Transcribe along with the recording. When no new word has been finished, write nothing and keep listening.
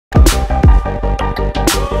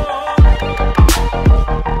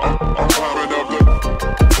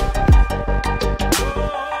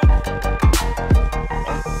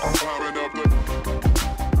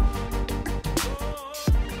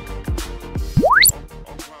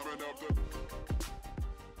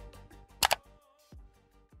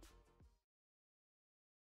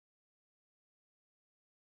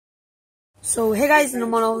So hey guys,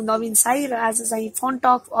 म नवीन साई र आज चाहिँ फन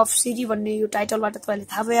टक अफ सिरी भन्ने यो टाइटलबाट तपाईले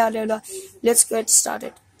थाहा भइहाल्यो होला. Let's get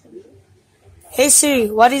started. Hey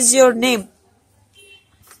Siri, what is your name?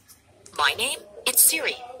 My name? It's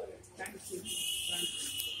Siri.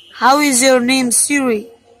 How is your name, Siri?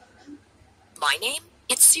 My name?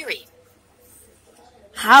 It's Siri.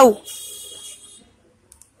 How?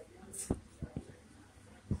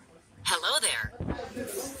 Hello there.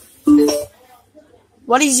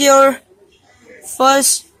 What is your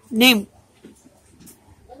first name?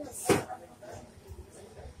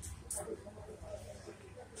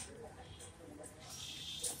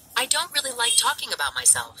 I don't really like talking about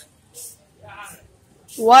myself.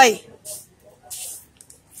 Why?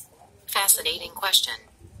 Fascinating question.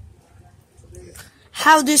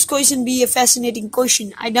 How this question be a fascinating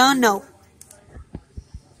question? I don't know.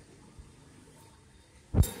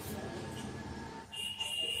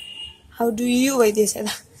 How do you write this?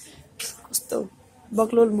 कस्तो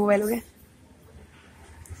बक्लोल mobile हो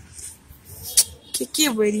क्या के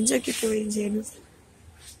भइदिन्छ के भइदिन्छ हेर्नु.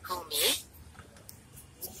 Who, me?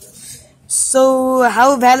 So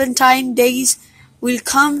how Valentine days will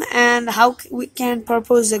come and how we can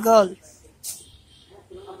propose a girl.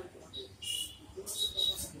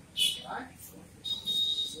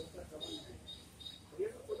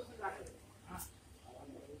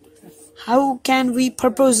 How can we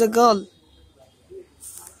propose a girl?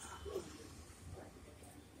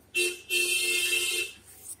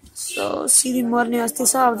 So Siri मर्ने अस्ति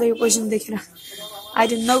छ अब त यो क्वेशन देखेर. I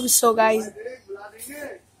don't know. So guys,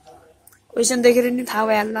 question देखेर नि थाहा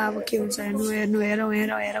भइहाल्ला अब के हुन्छ. हेरौँ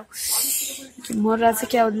कि मर्रा चाहिँ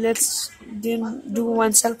क्या हो. Let's do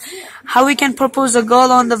oneself. How we can propose a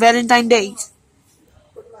girl on the Valentine days?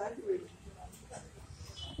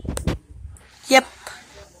 Yep.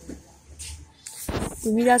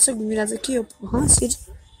 घुमिरहेछ के हो. सिरी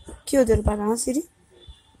के हो तेरो पारा. सिरी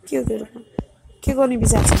के हो तेरो पारा. के गर्ने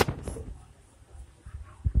विचार छ.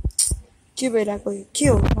 के भइरहेको के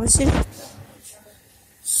हो. सिरी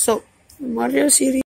सो मर्यो सिरी.